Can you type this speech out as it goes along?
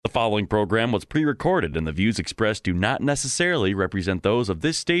following program was pre-recorded and the views expressed do not necessarily represent those of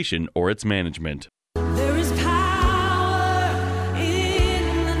this station or its management. There is power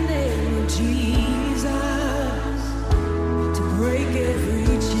in the name of Jesus to break every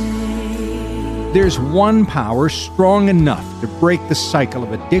chain. There's one power strong enough to break the cycle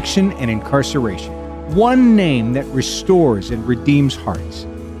of addiction and incarceration. One name that restores and redeems hearts.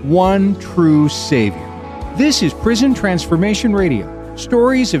 One true Savior. This is Prison Transformation Radio.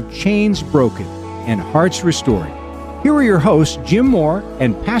 Stories of chains broken and hearts restored. Here are your hosts, Jim Moore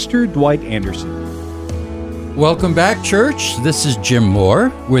and Pastor Dwight Anderson. Welcome back, church. This is Jim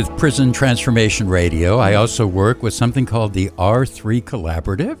Moore with Prison Transformation Radio. I also work with something called the R3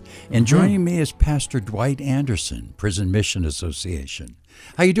 Collaborative, and joining me is Pastor Dwight Anderson, Prison Mission Association.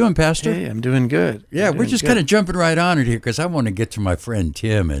 How you doing, Pastor? Hey, I'm doing good. We're just kind of jumping right on it here because I want to get to my friend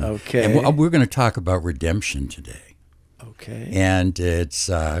Tim, and we're going to talk about redemption today. Okay. And it's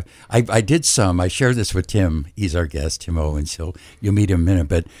I shared this with Tim. He's our guest, Tim Owens. You'll meet him in a minute.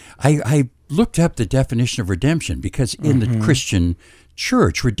 But I looked up the definition of redemption because in the Christian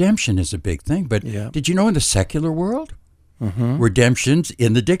church, redemption is a big thing. But did you know in the secular world, redemption's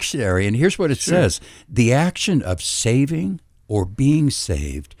in the dictionary? And here's what it says: the action of saving or being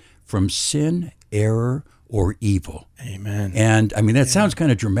saved from sin, error, or evil. Amen. And I mean, that sounds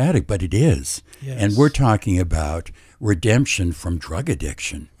kind of dramatic, but it is. Yes. And we're talking about redemption from drug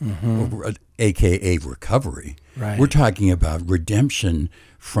addiction, a.k.a. recovery. Right. We're talking about redemption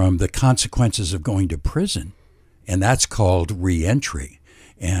from the consequences of going to prison, and that's called reentry.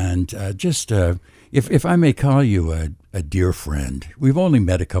 And if I may call you a dear friend, we've only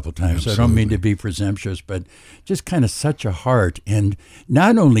met a couple times, so I don't mean to be presumptuous, but just kind of such a heart. And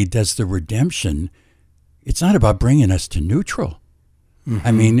not only does the redemption, it's not about bringing us to neutral.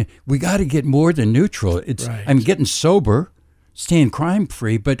 I mean, we got to get more than neutral. I'm getting sober, staying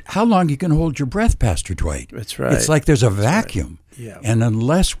crime-free, but how long you can hold your breath, Pastor Dwight? That's right. It's like there's a vacuum. Right. Yeah. And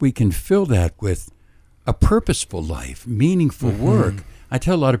unless we can fill that with a purposeful life, meaningful work, I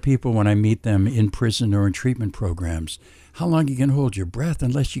tell a lot of people when I meet them in prison or in treatment programs, how long you can hold your breath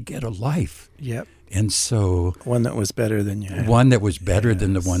unless you get a life. Yep. And so one that was better than you had. One that was better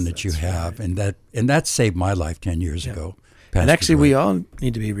than the one that you have. Right. And that saved my life 10 years ago. Pastor And actually, Dwight. we all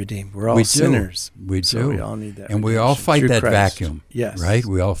need to be redeemed. We're all sinners. We do. So we all need that. And we all fight that Christ. vacuum. Yes. Right?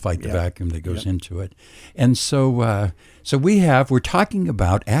 We all fight the vacuum that goes into it. And so we're talking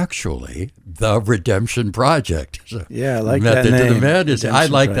about actually the Redemption Project. So I like that name. I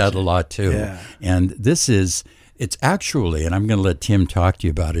like that a lot too. Yeah. And it's actually, and I'm going to let Tim talk to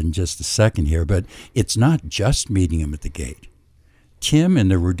you about it in just a second here, but it's not just meeting him at the gate. Tim and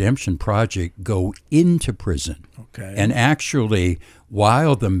the Redemption Project go into prison. Okay. And actually,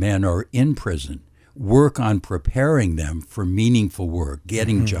 while the men are in prison, work on preparing them for meaningful work,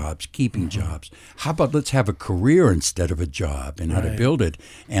 getting jobs, keeping jobs. How about let's have a career instead of a job and how to build it?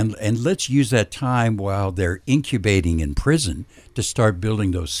 And let's use that time while they're incubating in prison to start building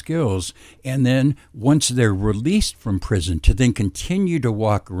those skills. And then once they're released from prison, to then continue to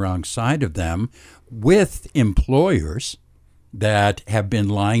walk alongside of them with employers that have been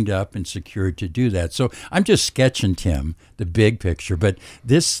lined up and secured to do that. So I'm just sketching, Tim, the big picture. But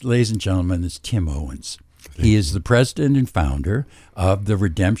this, ladies and gentlemen, is Tim Owens. He is the president and founder of the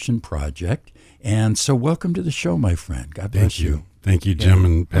Redemption Project. And so welcome to the show, my friend. God bless you. Thank you, Jim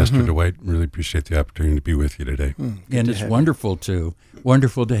and Pastor Dwight. Really appreciate the opportunity to be with you today. And it's wonderful to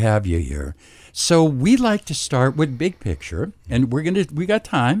have you here. So we like to start with big picture, and we got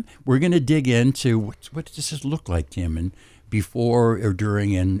time. We're gonna dig into what does this look like, Tim, and before or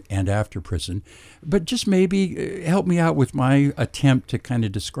during and after prison. But just maybe help me out with my attempt to kind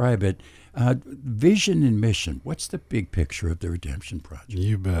of describe it. Vision and mission. What's the big picture of the Redemption Project?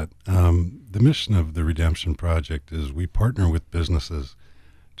 You bet. The mission of the Redemption Project is we partner with businesses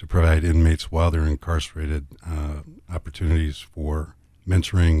to provide inmates while they're incarcerated opportunities for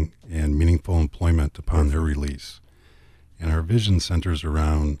mentoring and meaningful employment upon their release. And our vision centers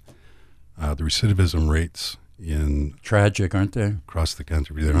around the recidivism rates in tragic, aren't they? Across the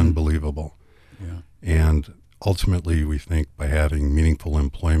country. They're unbelievable. Yeah. And ultimately, we think by having meaningful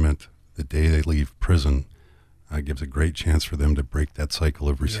employment the day they leave prison gives a great chance for them to break that cycle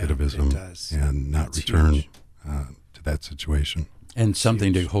of recidivism and not return to that situation. And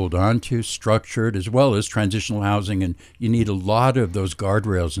something to hold on to, structured, as well as transitional housing. And you need a lot of those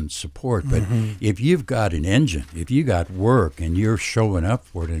guardrails and support. But if you've got an engine, if you got work and you're showing up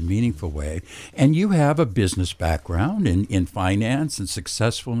for it in a meaningful way, and you have a business background in finance and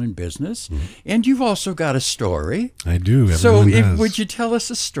successful in business, and you've also got a story. I do. So does. would you tell us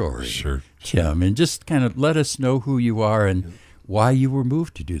a story? Sure. Tim, and just kind of let us know who you are and why you were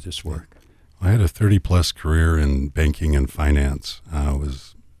moved to do this work. I had a 30-plus career in banking and finance. I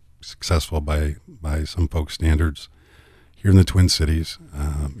was successful by some folks' standards here in the Twin Cities,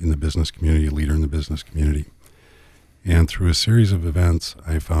 in the business community, a leader in the business community. And through a series of events,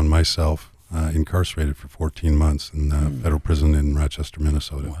 I found myself incarcerated for 14 months in the federal prison in Rochester,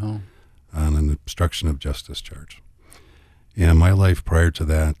 Minnesota, on an obstruction of justice charge. And my life prior to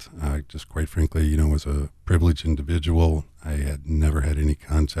that, just quite frankly, was a privileged individual. I had never had any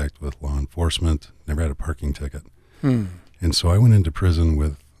contact with law enforcement, never had a parking ticket. And so I went into prison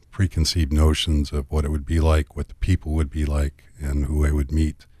with preconceived notions of what it would be like, what the people would be like, and who I would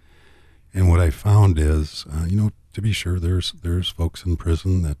meet. And what I found is, to be sure, there's folks in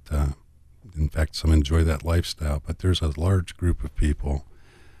prison that, in fact, some enjoy that lifestyle, but there's a large group of people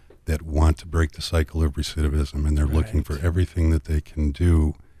that want to break the cycle of recidivism, and they're looking for everything that they can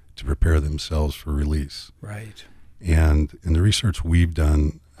do to prepare themselves for release. Right. And in the research we've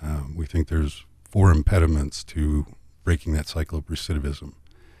done, we think there's 4 impediments to breaking that cycle of recidivism.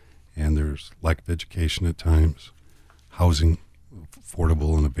 And there's lack of education at times, housing,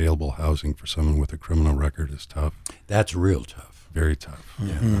 affordable and available housing for someone with a criminal record is tough. That's real tough. Very tough.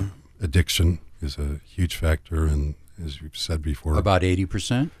 Yeah. Addiction is a huge factor, and as you've said before, About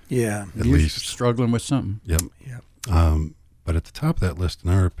 80%? Yeah. at You're least. struggling with something? Yep. Yep. But at the top of that list,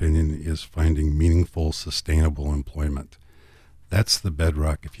 in our opinion, is finding meaningful, sustainable employment. That's the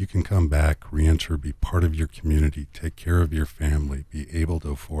bedrock. If you can come back, reenter, be part of your community, take care of your family, be able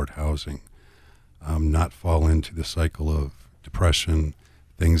to afford housing, not fall into the cycle of depression,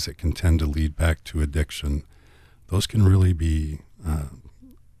 things that can tend to lead back to addiction, those can really be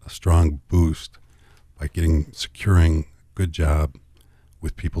a strong boost by securing a good job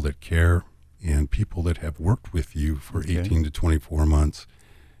with people that care and people that have worked with you for 18 to 24 months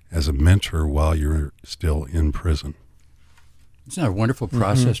as a mentor while you're still in prison. Isn't that a wonderful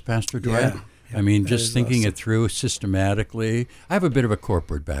process, Pastor Dwight? Yeah. I mean, That just is thinking awesome. it through systematically. I have a bit of a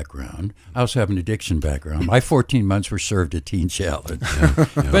corporate background. I also have an addiction background. My 14 months were served at Teen Challenge.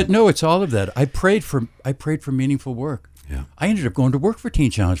 But no, it's all of that. I prayed for meaningful work. Yeah. I ended up going to work for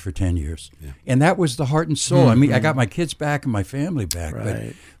Teen Challenge for 10 years. Yeah. And that was the heart and soul. I mean, I got my kids back and my family back. Right.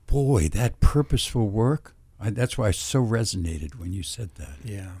 But boy, that purposeful work, that's why I so resonated when you said that.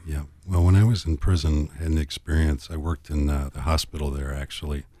 Yeah. Yeah. Well, when I was in prison, I had an experience. I worked in the hospital there,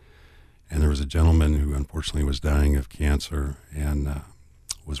 actually. And there was a gentleman who unfortunately was dying of cancer, and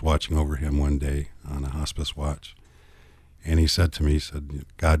was watching over him one day on a hospice watch. And he said to me,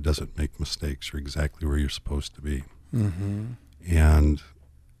 God doesn't make mistakes. You're exactly where you're supposed to be. Mm-hmm. And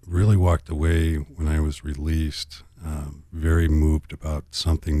really walked away when I was released, very moved about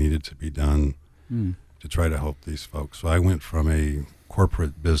something needed to be done to try to help these folks. So I went from a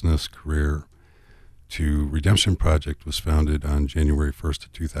corporate business career to Redemption Project was founded on January 1st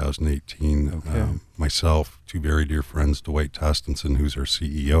of 2018. Okay. Myself, 2 very dear friends, Dwight Tostenson, who's our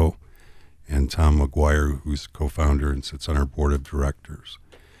CEO, and Tom McGuire, who's co-founder and sits on our board of directors.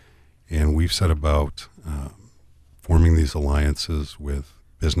 And we've set about forming these alliances with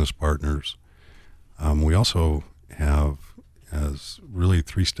business partners. We also have as really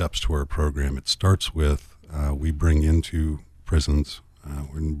 3 steps to our program. It starts with we bring into prisons.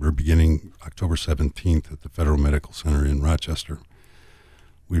 We're beginning October 17th at the Federal Medical Center in Rochester.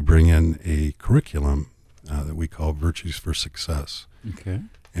 We bring in a curriculum that we call Virtues for Success. Okay.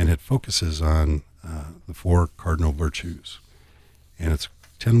 And it focuses on the 4 cardinal virtues. And it's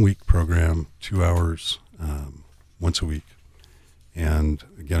a 10-week program, 2 hours once a week. And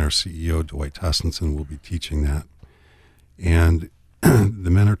again, our CEO, Dwight Tostenson, will be teaching that. And the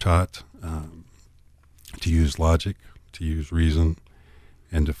men are taught to use logic, to use reason,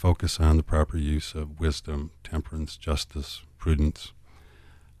 and to focus on the proper use of wisdom, temperance, justice, prudence.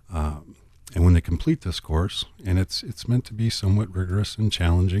 And when they complete this course, and it's meant to be somewhat rigorous and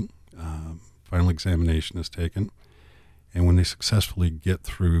challenging, final examination is taken, and when they successfully get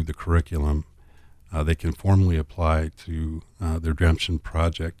through the curriculum, they can formally apply to the Redemption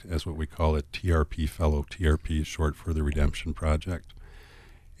Project as what we call a TRP Fellow. TRP is short for the Redemption Project.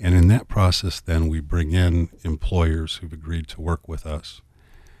 And in that process, then, we bring in employers who've agreed to work with us.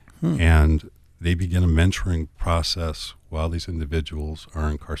 And they begin a mentoring process while these individuals are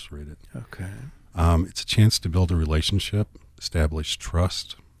incarcerated. Okay. It's a chance to build a relationship, establish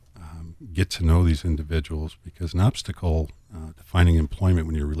trust, get to know these individuals, because an obstacle to finding employment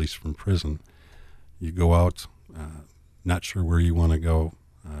when you're released from prison, you go out not sure where you want to go.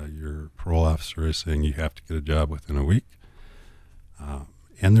 Your parole officer is saying you have to get a job within a week.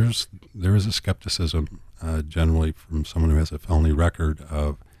 And there is a skepticism generally from someone who has a felony record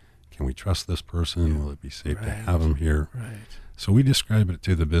of, can we trust this person? Will it be safe to Right. have them here? Right. So we describe it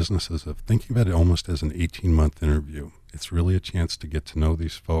to the businesses of thinking about it almost as an 18-month interview. It's really a chance to get to know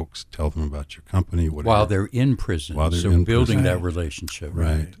these folks, tell them about your company. While they're in prison. While they're so in building prison. that relationship.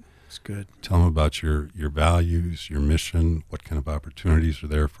 Right. It's good. Tell them about your values, your mission, what kind of opportunities are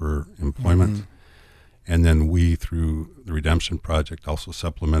there for employment. Mm-hmm. And then we, through the Redemption Project, also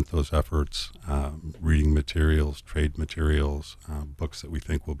supplement those efforts, reading materials, trade materials, books that we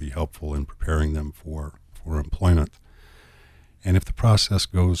think will be helpful in preparing them for employment. And if the process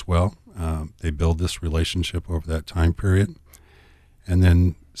goes well, they build this relationship over that time period. And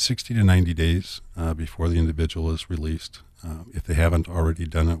then 60 to 90 days before the individual is released, if they haven't already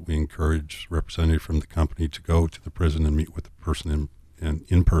done it, we encourage a representative from the company to go to the prison and meet with the person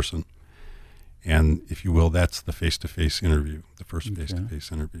in person. And if you will, that's the face-to-face interview, the first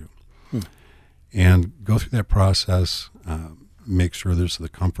face-to-face interview. And go through that process, make sure there's the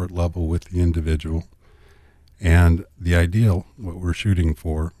comfort level with the individual. And the ideal, what we're shooting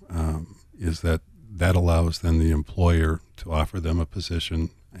for, is that allows then the employer to offer them a position.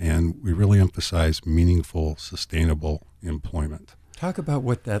 And we really emphasize meaningful, sustainable employment. Talk about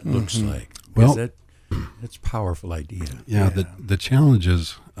what that looks like. Well, That's a powerful idea. Yeah, the challenge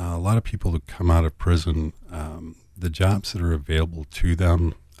is a lot of people who come out of prison, the jobs that are available to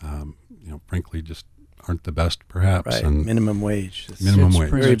them, frankly, just aren't the best, perhaps. Right, And minimum wage. minimum wage.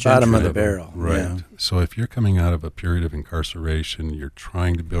 Very bottom of the barrel. Right. Yeah. So if you're coming out of a period of incarceration, you're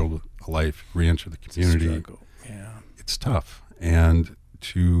trying to build a life, re-enter the community. Struggle. Yeah. It's tough. And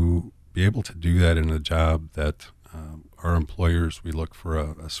to be able to do that in a job that our employers, we look for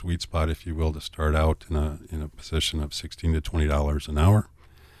a sweet spot, if you will, to start out in a position of $16 to $20 an hour.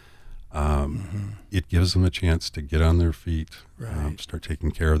 It gives them a chance to get on their feet, start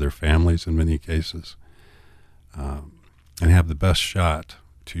taking care of their families in many cases, and have the best shot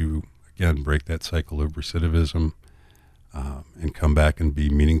to, again, break that cycle of recidivism and come back and be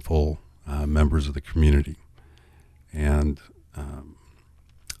meaningful members of the community. And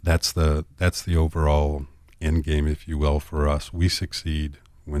that's the overall end game, if you will, for us. We succeed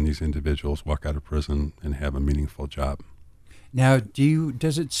when these individuals walk out of prison and have a meaningful job. Now,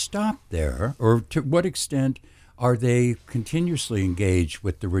 does it stop there, or to what extent are they continuously engaged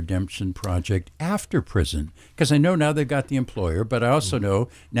with the Redemption Project after prison? Because I know now they've got the employer, but I also know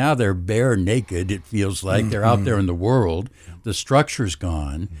now they're bare naked. It feels like they're out there in the world. The structure's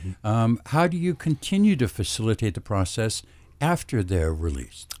gone. How do you continue to facilitate the process after they're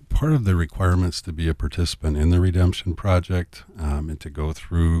released? Part of the requirements to be a participant in the Redemption Project and to go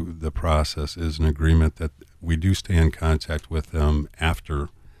through the process is an agreement that we do stay in contact with them after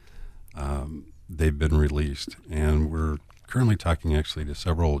they've been released. And we're currently talking actually to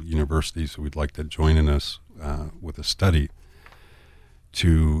several universities who would like to join in us with a study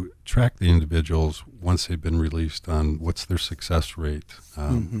to track the individuals once they've been released on what's their success rate,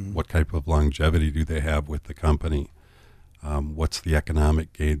 what type of longevity do they have with the company, what's the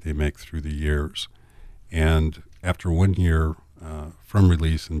economic gain they make through the years. And after 1 year from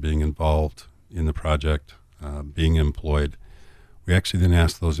release and being involved in the project, being employed, we actually then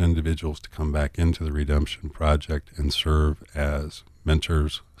ask those individuals to come back into the Redemption Project and serve as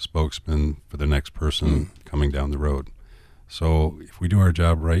mentors, spokesmen for the next person coming down the road. So if we do our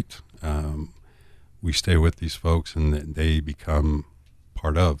job right, we stay with these folks and they become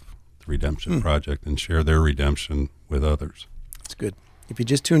part of the Redemption Project and share their redemption with others. That's good. If you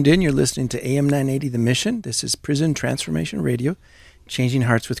just tuned in, you're listening to AM 980 The Mission. This is Prison Transformation Radio, Changing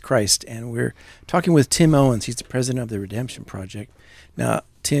Hearts with Christ. And we're talking with Tim Owens. He's the president of the Redemption Project. Now,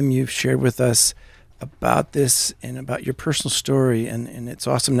 Tim, you've shared with us about this and about your personal story, and it's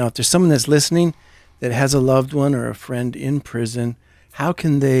awesome. Now, if there's someone that's listening that has a loved one or a friend in prison, how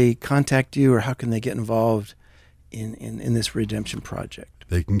can they contact you, or how can they get involved in this Redemption Project?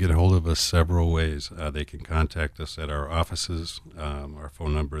 They can get a hold of us several ways. They can contact us at our offices. Our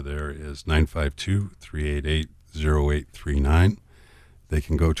phone number there is 952-388-0839. They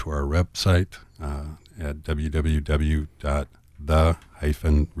can go to our website at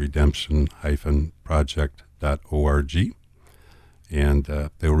www.the-redemption-project.org. And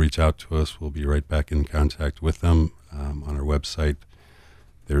they'll reach out to us. We'll be right back in contact with them. On our website,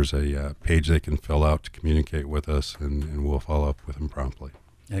 there's a page they can fill out to communicate with us, and we'll follow up with them promptly.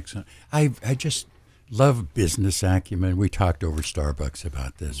 Excellent. I just love business acumen. We talked over Starbucks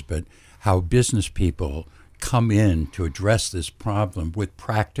about this, but how business people come in to address this problem with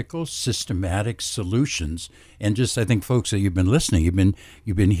practical, systematic solutions. And just, I think, folks that you've been listening,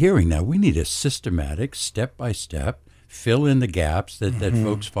 you've been hearing now, we need a systematic, step-by-step, fill in the gaps that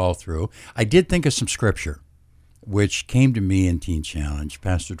folks fall through. I did think of some scripture. which came to me in Teen Challenge.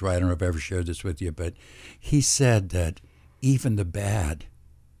 Pastor Dwight, I don't know if I ever shared this with you, but he said that even the bad,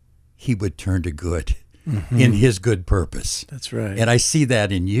 he would turn to good in his good purpose. That's right. And I see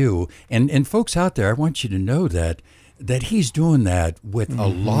that in you. And folks out there, I want you to know that he's doing that with a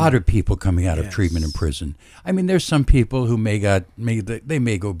lot of people coming out of treatment in prison. I mean, there's some people who may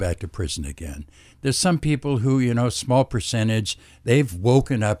go back to prison again. There's some people who, small percentage, they've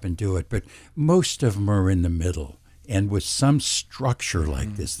woken up and do it. But most of them are in the middle. And with some structure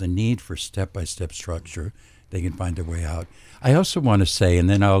like this, the need for step-by-step structure, they can find their way out. I also want to say, and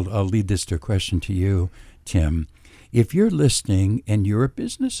then I'll lead this to a question to you, Tim. If you're listening and you're a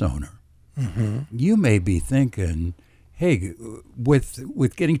business owner, you may be thinking, hey,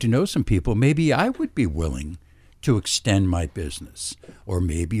 with getting to know some people, maybe I would be willing to extend my business. Or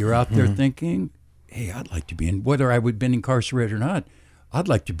maybe you're out there thinking, hey, I'd like to be in, whether I would have been incarcerated or not, I'd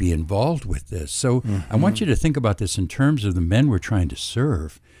like to be involved with this. So I want you to think about this in terms of the men we're trying to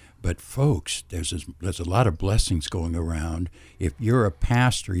serve. But folks, there's a lot of blessings going around. If you're a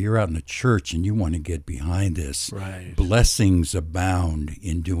pastor, you're out in the church and you want to get behind this, Right. blessings abound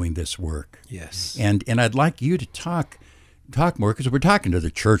in doing this work. Yes. And I'd like you to talk more, because we're talking to the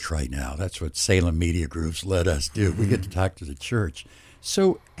church right now. That's what Salem Media Groups let us do. We get to talk to the church.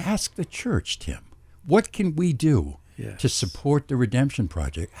 So ask the church, Tim, what can we do to support the Redemption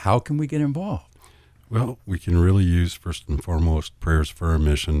Project? How can we get involved? Well, we can really use, first and foremost, prayers for our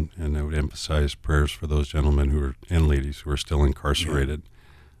mission, and I would emphasize prayers for those gentlemen and ladies who are still incarcerated.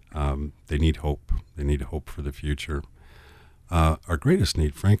 They need hope. They need hope for the future. Our greatest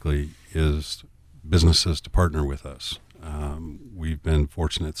need, frankly, is businesses to partner with us. We've been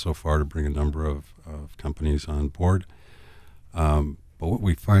fortunate so far to bring a number of companies on board. But what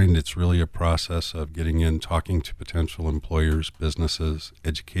we find, it's really a process of getting in, talking to potential employers, businesses,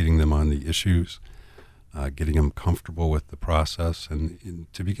 educating them on the issues, getting them comfortable with the process. And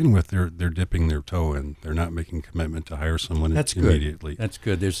to begin with, they're dipping their toe in. They're not making a commitment to hire someone immediately. That's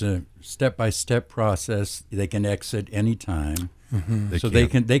good. There's a step-by-step process. They can exit any time.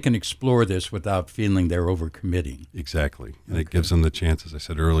 They can explore this without feeling they're overcommitting. Exactly. And it gives them the chance, as I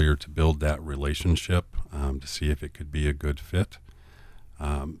said earlier, to build that relationship, to see if it could be a good fit.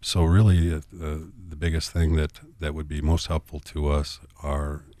 So really, the biggest thing that would be most helpful to us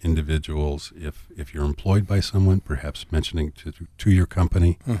are individuals, if you're employed by someone, perhaps mentioning to your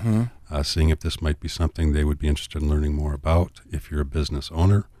company, seeing if this might be something they would be interested in learning more about. If you're a business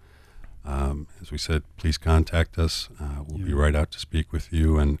owner, as we said, please contact us. We'll be right out to speak with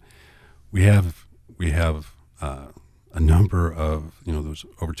you. And we have a number of, there's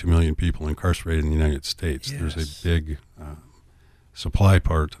over 2 million people incarcerated in the United States. There's a big supply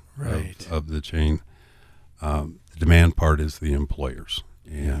part of the chain. The demand part is the employers.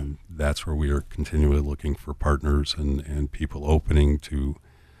 And that's where we are continually looking for partners and people opening to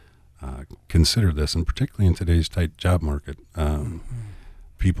consider this. And particularly in today's tight job market,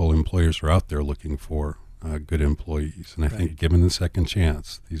 employers are out there looking for good employees. And I think given the second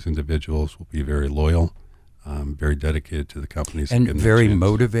chance, these individuals will be very loyal, very dedicated to the companies. And very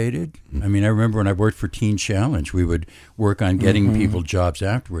motivated. I mean, I remember when I worked for Teen Challenge, we would work on getting people jobs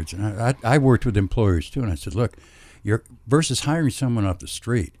afterwards. And I worked with employers too, and I said, look, versus hiring someone off the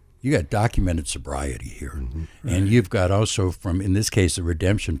street, you got documented sobriety here. And you've got also in this case, the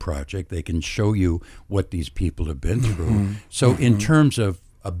Redemption Project, they can show you what these people have been through. So in terms of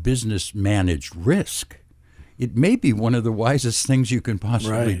a business managed risk, it may be one of the wisest things you can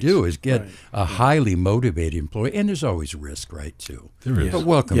possibly do is get a highly motivated employee. And there's always risk, right, too. There is. But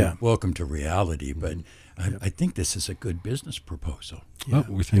welcome to reality. But I think this is a good business proposal. Well,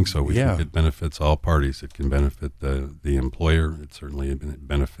 we think so. We think it benefits all parties. It can benefit the employer. It certainly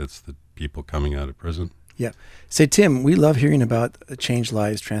benefits the people coming out of prison. Yeah. Say, Tim, we love hearing about change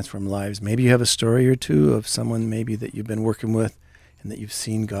lives, transform lives. Maybe you have a story or two of someone maybe that you've been working with and that you've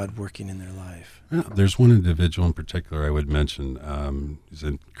seen God working in their life. Yeah, there's one individual in particular I would mention. He's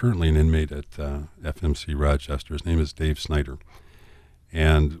currently an inmate at FMC Rochester. His name is Dave Snyder.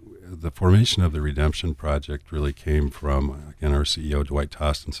 And the formation of the Redemption Project really came from, again, our CEO, Dwight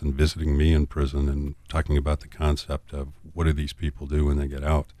Tostenson, visiting me in prison and talking about the concept of what do these people do when they get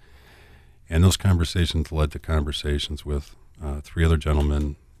out. And those conversations led to conversations with 3 other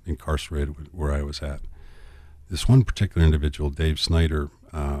gentlemen incarcerated where I was at. This one particular individual, Dave Snyder,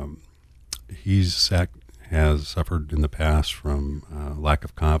 has suffered in the past from lack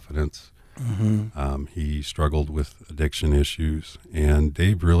of confidence. He struggled with addiction issues, and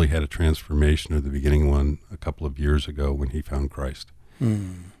Dave really had a transformation of the beginning one a couple of years ago when he found Christ.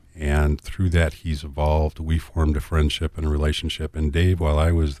 And through that, he's evolved. We formed a friendship and a relationship. And Dave, while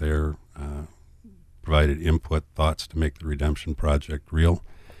I was there provided input, thoughts to make the Redemption Project real.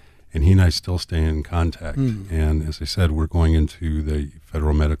 And he and I still stay in contact. And as I said, we're going into the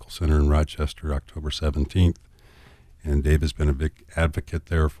Federal Medical Center in Rochester October 17th. And Dave has been a big advocate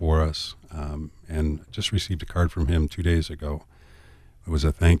there for us. And just received a card from him 2 days ago. It was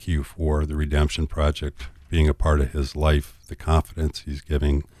a thank you for the Redemption Project being a part of his life, the confidence he's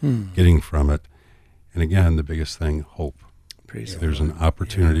getting from it. And again, the biggest thing, hope. Praise There's the an Lord.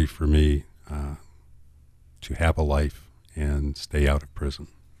 opportunity for me to have a life and stay out of prison.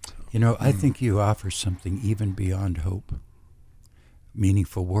 You know, I think you offer something even beyond hope.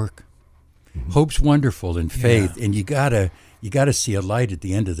 Meaningful work. Hope's wonderful in faith, and you gotta see a light at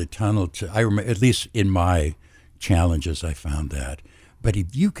the end of the tunnel. I remember, at least in my challenges, I found that. But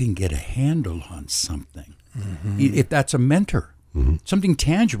if you can get a handle on something, if that's a mentor, something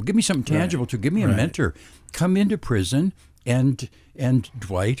tangible, give me something tangible to give me a mentor. Come into prison, and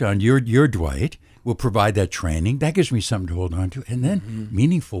Dwight, on your Dwight, will provide that training. That gives me something to hold on to, and then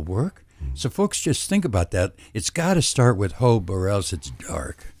meaningful work. So folks, just think about that. It's got to start with hope, or else it's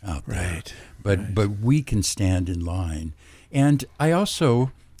dark out there. Right. But we can stand in line. And I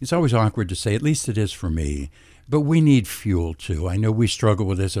also, it's always awkward to say, at least it is for me, but we need fuel too. I know we struggle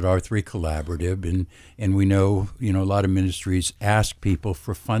with this at R3 Collaborative, and we know, a lot of ministries ask people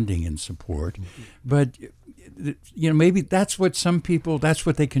for funding and support. But, maybe that's what that's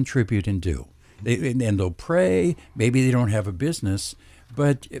what they contribute and do. And they'll pray. Maybe they don't have a business.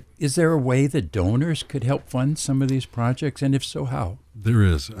 But is there a way that donors could help fund some of these projects? And if so, how? There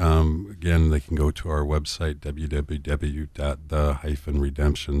is. Again, they can go to our website,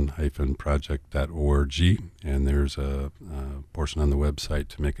 www.the-redemption-project.org, and there's a portion on the website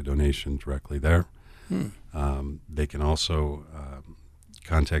to make a donation directly there. They can also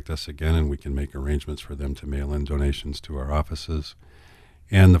contact us again, and we can make arrangements for them to mail in donations to our offices.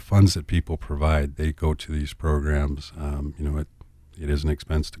 And the funds that people provide, they go to these programs. It is an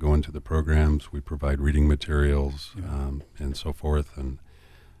expense to go into the programs. We provide reading materials and so forth, and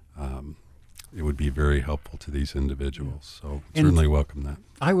it would be very helpful to these individuals. So certainly welcome that.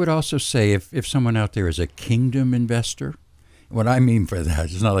 I would also say if someone out there is a kingdom investor, what I mean for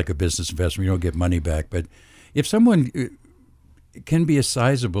that, it's not like a business investment, you don't get money back, but if someone can be a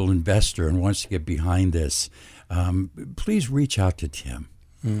sizable investor and wants to get behind this, please reach out to Tim.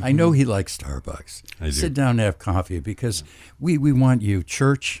 I know he likes Starbucks. I do. Sit down and have coffee, because we want you,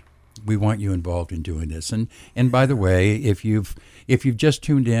 church, we want you involved in doing this. And by the way, if you've just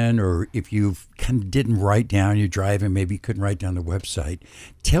tuned in, or if you didn't write down, you're driving, maybe you couldn't write down the website,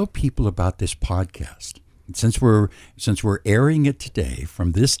 tell people about this podcast. Since we're airing it today,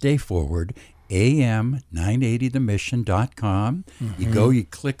 from this day forward, am980themission.com. You go, you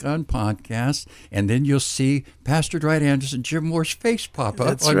click on podcast, and then you'll see Pastor Dwight Anderson, Jim Moore's face pop up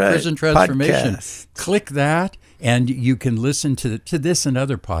That's on right. Prison Transformation. Podcast. Click that, and you can listen to this and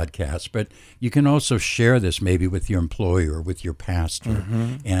other podcasts, but you can also share this maybe with your employer or with your pastor,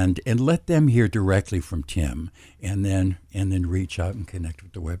 and let them hear directly from Tim, and then reach out and connect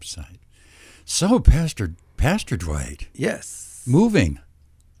with the website. So, Pastor Dwight, Yes. moving.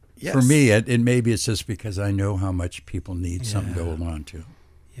 Yes. For me, and maybe it's just because I know how much people need something to hold on to.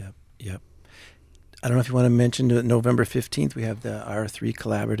 Yep. I don't know if you want to mention that November 15th, we have the R3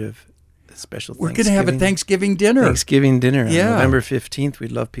 Collaborative special We're going to have a Thanksgiving dinner. Thanksgiving dinner on Yeah. November 15th.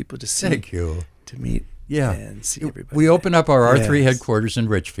 We'd love people to see. Thank you. To meet Yeah. and see everybody. We open up our R3 Yes. headquarters in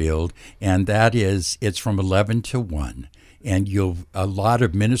Richfield, and it's from 11 to 1. And a lot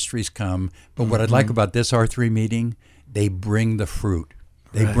of ministries come. But what I'd like about this R3 meeting, they bring the fruit.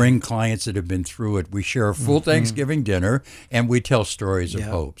 They bring clients that have been through it. We share a full Thanksgiving dinner, and we tell stories of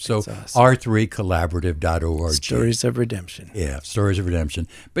hope. So that's awesome. r3collaborative.org. Stories of Redemption. Yeah, stories of redemption.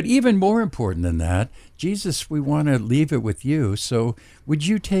 But even more important than that, Jesus, we want to leave it with you. So would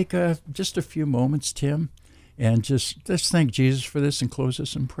you take just a few moments, Tim, and let's thank Jesus for this and close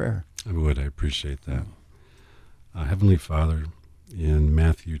us in prayer. I would. I appreciate that. Heavenly Father, in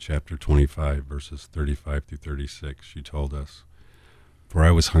Matthew chapter 25, verses 35 through 36, you told us, "For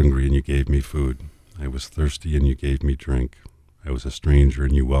I was hungry, and you gave me food. I was thirsty, and you gave me drink. I was a stranger,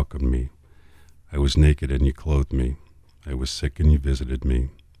 and you welcomed me. I was naked, and you clothed me. I was sick, and you visited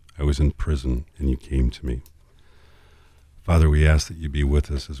me. I was in prison, and you came to me." Father, we ask that you be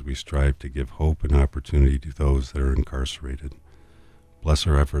with us as we strive to give hope and opportunity to those that are incarcerated. Bless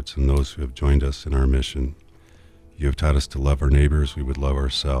our efforts and those who have joined us in our mission. You have taught us to love our neighbors, we would love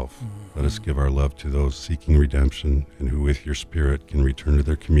ourselves. Let us give our love to those seeking redemption and who with your Spirit can return to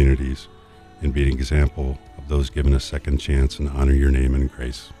their communities and be an example of those given a second chance and honor your name and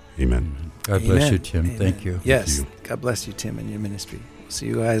grace. Amen. God bless Amen. you, Tim. Amen. Thank you. Yes. you. God bless you, Tim, and your ministry. We'll see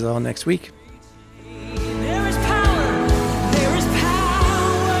you guys all next week. day.